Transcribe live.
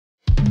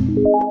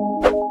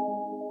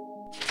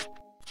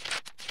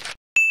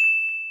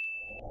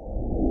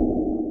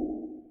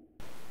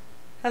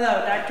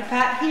Hello, Dr.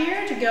 Pat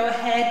here to go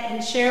ahead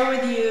and share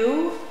with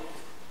you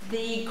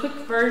the quick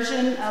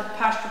version of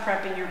posture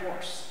prepping your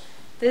horse.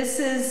 This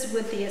is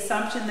with the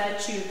assumption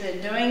that you've been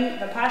doing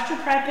the posture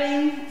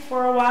prepping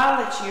for a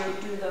while, that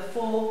you do the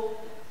full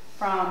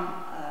from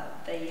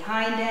the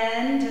hind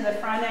end to the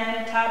front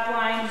end, top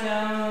line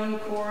zone,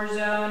 core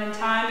zone, and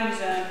timing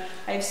zone.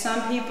 I have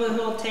some people who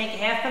will take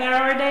half an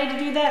hour a day to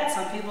do that,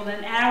 some people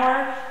an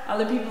hour,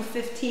 other people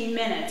 15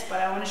 minutes,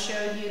 but I want to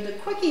show you the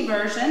quickie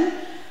version.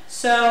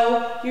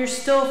 So you're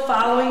still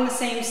following the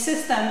same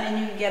system and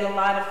you can get a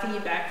lot of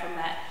feedback from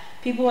that.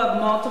 People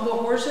have multiple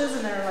horses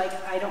and they're like,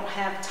 I don't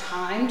have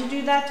time to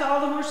do that to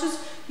all the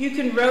horses. You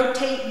can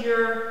rotate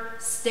your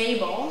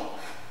stable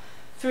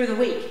through the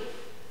week.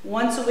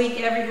 Once a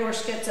week, every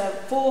horse gets a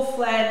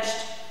full-fledged,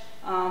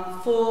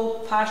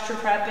 full posture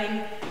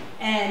prepping,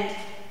 and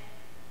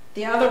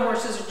the other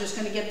horses are just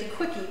going to get the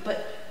quickie,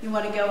 but you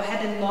want to go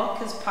ahead and look,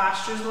 because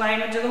posture is the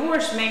language of the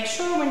horse. Make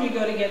sure when you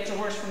go to get your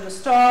horse from the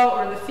stall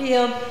or the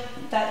field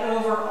that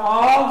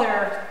overall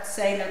they're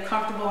saying they're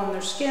comfortable in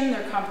their skin,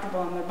 they're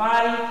comfortable in their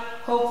body.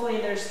 Hopefully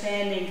they're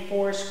standing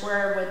four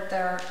square with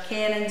their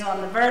cannons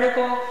on the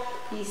vertical.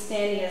 He's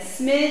standing a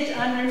smidge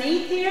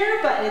underneath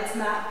here, but it's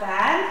not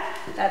bad.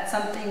 That's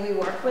something we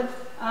work with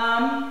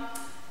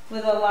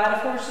a lot of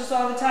horses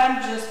all the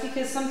time, just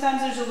because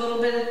sometimes there's a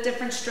little bit of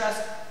different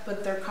stress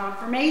with their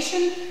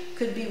conformation.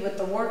 Could be with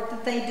the work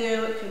that they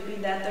do. It could be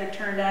that they're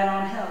turned out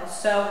on hills.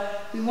 So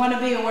we want to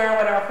be aware of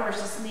what our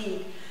horses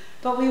need.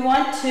 But we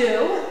want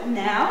to,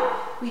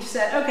 now, we've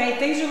said, okay,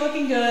 things are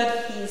looking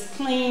good. He's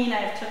clean.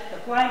 I've took the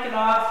blanket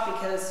off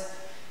because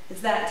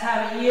it's that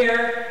time of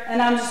year,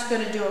 and I'm just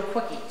going to do a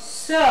quickie.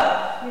 So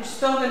you're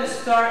still going to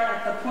start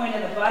at the point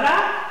of the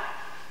buttock,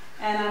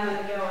 and I'm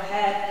going to go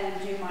ahead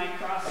and do my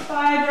cross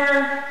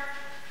fiber.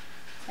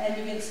 And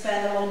you can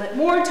spend a little bit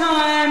more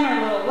time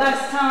or a little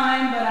less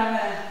time, but I'm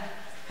going to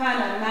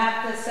kind of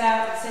map this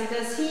out and say,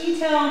 does he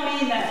tell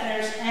me that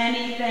there's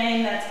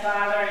anything that's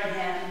bothering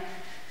him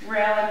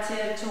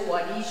relative to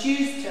what he's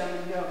used to? I'm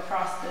going to go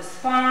across the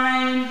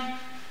spine.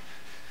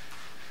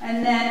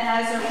 And then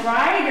as a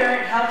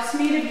rider, it helps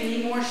me to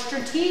be more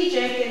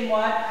strategic in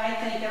what I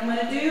think I'm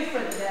going to do for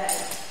the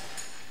day.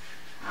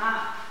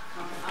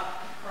 Come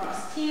up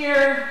across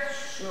here,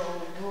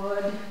 show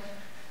wood.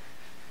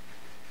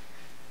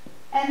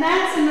 And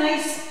that's a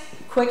nice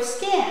quick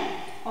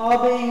scan.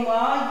 All being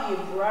well, you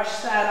brush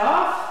that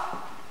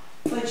off,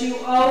 but you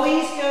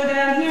always go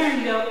down here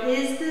and you go,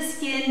 is the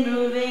skin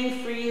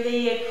moving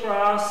freely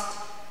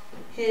across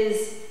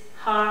his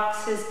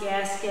hocks, his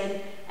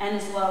gasket, and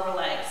his lower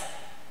legs?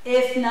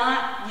 If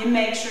not, you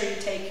make sure you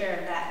take care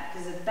of that,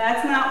 because if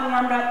that's not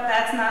warmed up,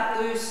 that's not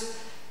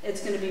loose,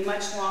 it's going to be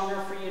much longer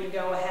for you to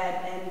go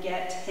ahead and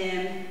get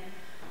him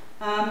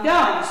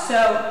going.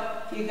 So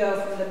you go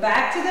from the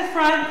back to the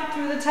front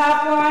through the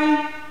top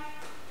line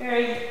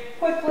very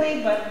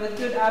quickly, but with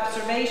good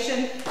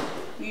observation.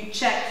 You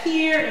check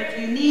here if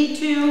you need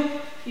to.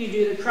 You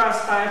do the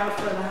cross fiber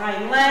for the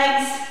hind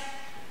legs.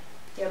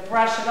 You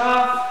brush it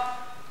off.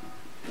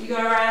 You go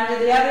around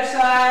to the other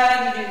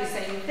side. You do the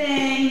same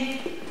thing.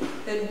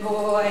 Good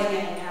boy,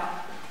 hang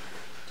out.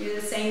 Do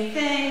the same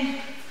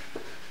thing.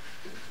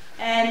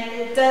 And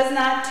it does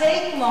not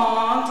take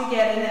long to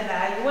get an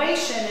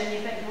evaluation. And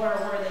you think,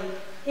 were they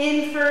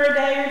in for a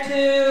day or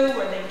two?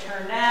 Were they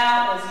turned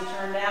out? Was he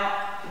turned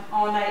out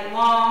all night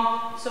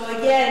long? So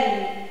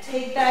again,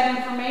 take that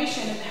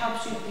information. It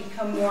helps you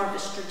become more of a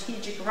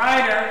strategic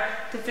rider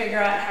to figure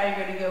out how you're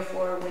going to go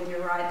forward with your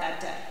ride that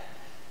day.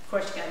 Of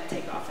course, you got to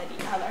take off any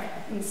other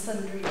and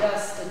sundry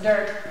dust and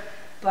dirt.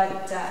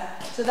 But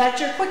so that's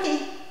your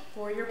quickie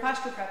for your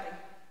posture prepping.